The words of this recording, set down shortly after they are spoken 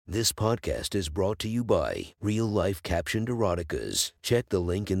This podcast is brought to you by Real Life Captioned Eroticas. Check the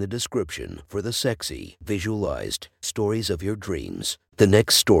link in the description for the sexy, visualized stories of your dreams. The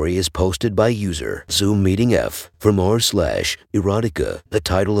next story is posted by user Zoom Meeting F from r/erotica. The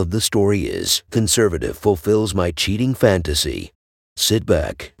title of the story is Conservative Fulfills My Cheating Fantasy. Sit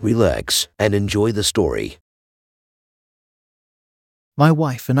back, relax, and enjoy the story. My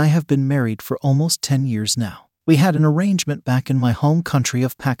wife and I have been married for almost 10 years now. We had an arrangement back in my home country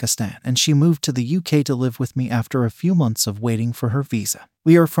of Pakistan, and she moved to the UK to live with me after a few months of waiting for her visa.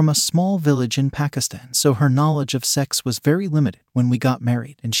 We are from a small village in Pakistan, so her knowledge of sex was very limited when we got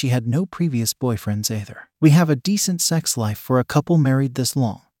married, and she had no previous boyfriends either. We have a decent sex life for a couple married this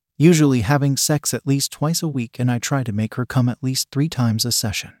long, usually having sex at least twice a week, and I try to make her come at least 3 times a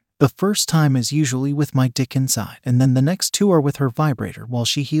session. The first time is usually with my dick inside, and then the next 2 are with her vibrator while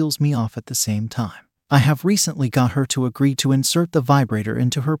she heals me off at the same time. I have recently got her to agree to insert the vibrator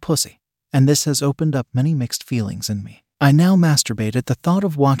into her pussy, and this has opened up many mixed feelings in me. I now masturbate at the thought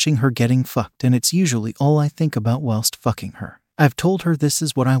of watching her getting fucked, and it's usually all I think about whilst fucking her. I've told her this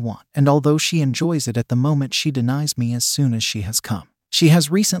is what I want, and although she enjoys it at the moment, she denies me as soon as she has come. She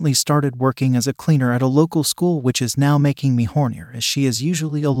has recently started working as a cleaner at a local school, which is now making me hornier, as she is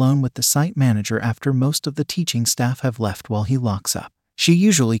usually alone with the site manager after most of the teaching staff have left while he locks up. She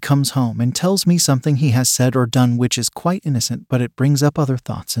usually comes home and tells me something he has said or done which is quite innocent, but it brings up other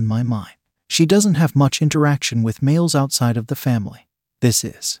thoughts in my mind. She doesn't have much interaction with males outside of the family. This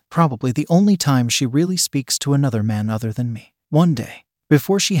is probably the only time she really speaks to another man other than me. One day,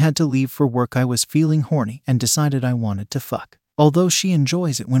 before she had to leave for work, I was feeling horny and decided I wanted to fuck. Although she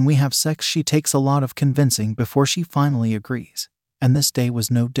enjoys it when we have sex, she takes a lot of convincing before she finally agrees. And this day was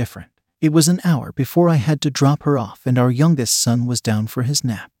no different. It was an hour before I had to drop her off, and our youngest son was down for his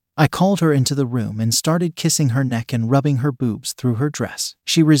nap. I called her into the room and started kissing her neck and rubbing her boobs through her dress.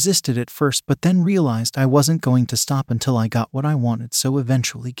 She resisted at first, but then realized I wasn't going to stop until I got what I wanted, so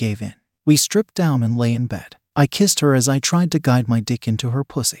eventually gave in. We stripped down and lay in bed. I kissed her as I tried to guide my dick into her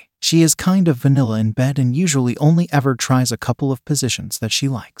pussy. She is kind of vanilla in bed and usually only ever tries a couple of positions that she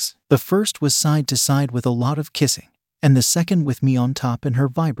likes. The first was side to side with a lot of kissing, and the second with me on top and her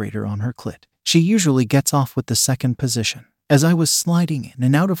vibrator on her clit. She usually gets off with the second position. As I was sliding in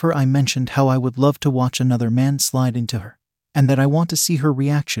and out of her, I mentioned how I would love to watch another man slide into her, and that I want to see her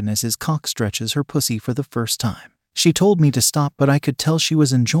reaction as his cock stretches her pussy for the first time. She told me to stop, but I could tell she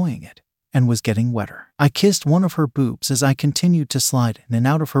was enjoying it and was getting wetter. I kissed one of her boobs as I continued to slide in and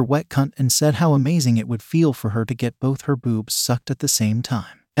out of her wet cunt and said how amazing it would feel for her to get both her boobs sucked at the same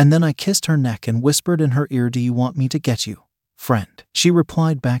time. And then I kissed her neck and whispered in her ear, "Do you want me to get you, friend?" She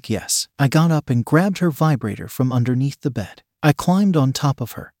replied back yes. I got up and grabbed her vibrator from underneath the bed. I climbed on top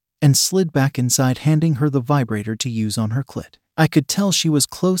of her and slid back inside, handing her the vibrator to use on her clit. I could tell she was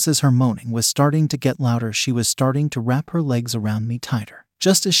close as her moaning was starting to get louder. She was starting to wrap her legs around me tighter.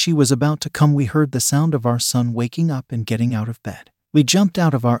 Just as she was about to come, we heard the sound of our son waking up and getting out of bed. We jumped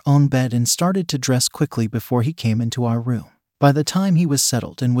out of our own bed and started to dress quickly before he came into our room. By the time he was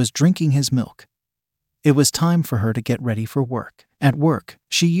settled and was drinking his milk, it was time for her to get ready for work. At work,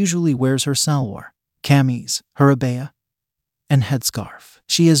 she usually wears her salwar, camis, her abaya, and headscarf.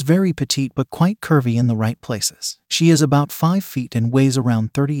 She is very petite but quite curvy in the right places. She is about 5 feet and weighs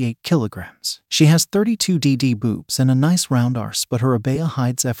around 38 kilograms. She has 32 DD boobs and a nice round arse, but her abaya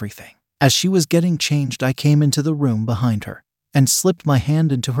hides everything. As she was getting changed, I came into the room behind her and slipped my hand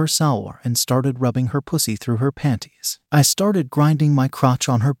into her salwar and started rubbing her pussy through her panties. I started grinding my crotch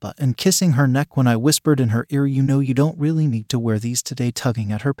on her butt and kissing her neck when I whispered in her ear, "You know you don't really need to wear these today,"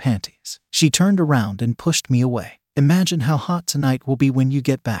 tugging at her panties. She turned around and pushed me away. "Imagine how hot tonight will be when you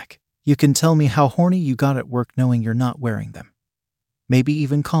get back. You can tell me how horny you got at work knowing you're not wearing them. Maybe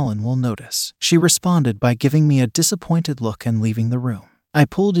even Colin will notice." She responded by giving me a disappointed look and leaving the room. I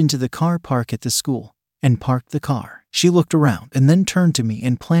pulled into the car park at the school and parked the car. She looked around and then turned to me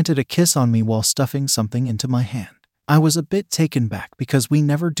and planted a kiss on me while stuffing something into my hand. I was a bit taken back because we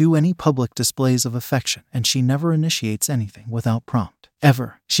never do any public displays of affection, and she never initiates anything without prompt.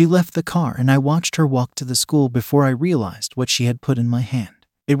 Ever. She left the car and I watched her walk to the school before I realized what she had put in my hand.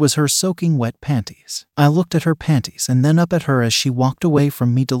 It was her soaking wet panties. I looked at her panties and then up at her as she walked away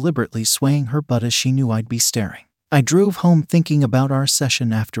from me, deliberately swaying her butt as she knew I'd be staring. I drove home thinking about our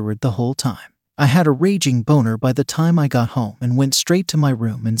session afterward the whole time. I had a raging boner by the time I got home and went straight to my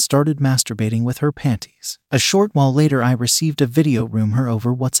room and started masturbating with her panties. A short while later, I received a video from her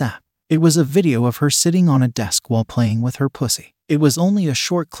over WhatsApp. It was a video of her sitting on a desk while playing with her pussy. It was only a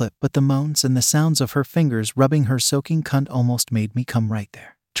short clip, but the moans and the sounds of her fingers rubbing her soaking cunt almost made me come right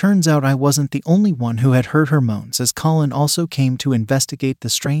there. Turns out I wasn't the only one who had heard her moans, as Colin also came to investigate the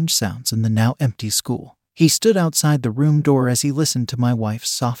strange sounds in the now empty school. He stood outside the room door as he listened to my wife's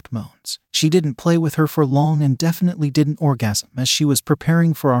soft moans. She didn't play with her for long and definitely didn't orgasm as she was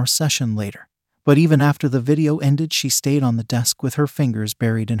preparing for our session later. But even after the video ended, she stayed on the desk with her fingers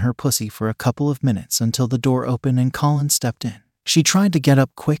buried in her pussy for a couple of minutes until the door opened and Colin stepped in. She tried to get up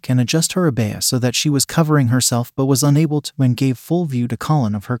quick and adjust her abaya so that she was covering herself, but was unable to, and gave full view to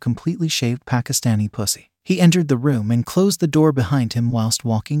Colin of her completely shaved Pakistani pussy. He entered the room and closed the door behind him whilst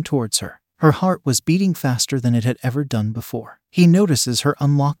walking towards her. Her heart was beating faster than it had ever done before. He notices her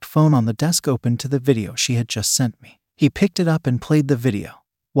unlocked phone on the desk open to the video she had just sent me. He picked it up and played the video,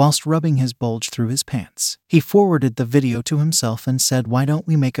 whilst rubbing his bulge through his pants. He forwarded the video to himself and said, "Why don't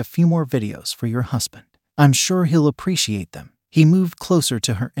we make a few more videos for your husband? I'm sure he'll appreciate them." He moved closer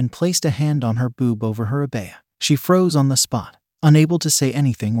to her and placed a hand on her boob over her abaya. She froze on the spot, unable to say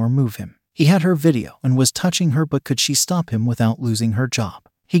anything or move him. He had her video and was touching her, but could she stop him without losing her job?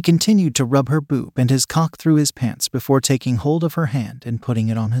 He continued to rub her boob and his cock through his pants before taking hold of her hand and putting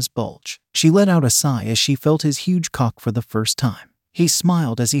it on his bulge. She let out a sigh as she felt his huge cock for the first time. He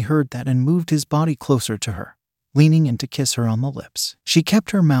smiled as he heard that and moved his body closer to her, leaning in to kiss her on the lips. She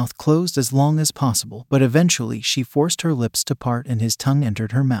kept her mouth closed as long as possible, but eventually she forced her lips to part and his tongue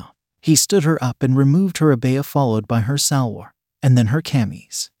entered her mouth. He stood her up and removed her abaya, followed by her salwar, and then her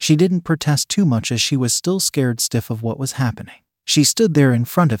camis. She didn't protest too much as she was still scared stiff of what was happening. She stood there in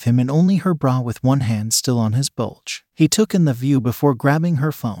front of him in only her bra with one hand still on his bulge. He took in the view before grabbing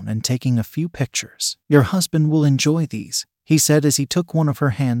her phone and taking a few pictures. "Your husband will enjoy these," he said as he took one of her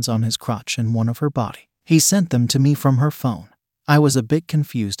hands on his crotch and one of her body. He sent them to me from her phone. I was a bit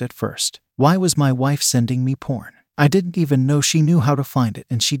confused at first. Why was my wife sending me porn? I didn't even know she knew how to find it,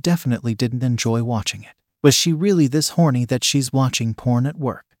 and she definitely didn't enjoy watching it. Was she really this horny that she's watching porn at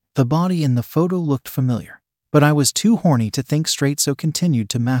work? The body in the photo looked familiar, but I was too horny to think straight, so continued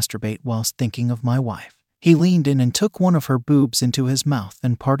to masturbate whilst thinking of my wife. He leaned in and took one of her boobs into his mouth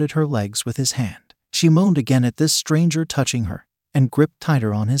and parted her legs with his hand. She moaned again at this stranger touching her and gripped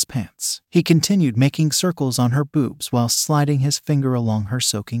tighter on his pants. He continued making circles on her boobs while sliding his finger along her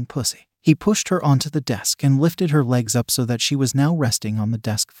soaking pussy. He pushed her onto the desk and lifted her legs up so that she was now resting on the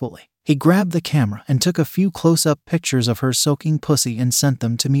desk fully. He grabbed the camera and took a few close-up pictures of her soaking pussy and sent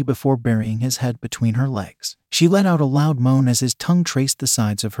them to me before burying his head between her legs. She let out a loud moan as his tongue traced the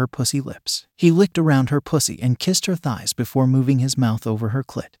sides of her pussy lips. He licked around her pussy and kissed her thighs before moving his mouth over her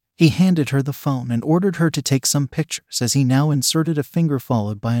clit. He handed her the phone and ordered her to take some pictures as he now inserted a finger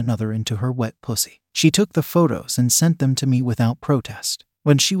followed by another into her wet pussy. She took the photos and sent them to me without protest.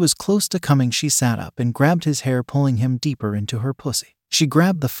 When she was close to coming, she sat up and grabbed his hair, pulling him deeper into her pussy. She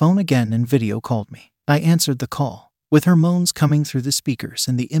grabbed the phone again and video called me. I answered the call, with her moans coming through the speakers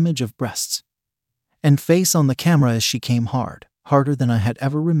and the image of breasts and face on the camera as she came harder than I had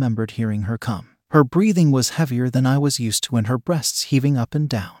ever remembered hearing her come. Her breathing was heavier than I was used to and her breasts heaving up and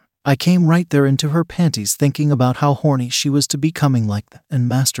down. I came right there into her panties, thinking about how horny she was to be coming like that and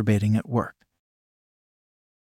masturbating at work.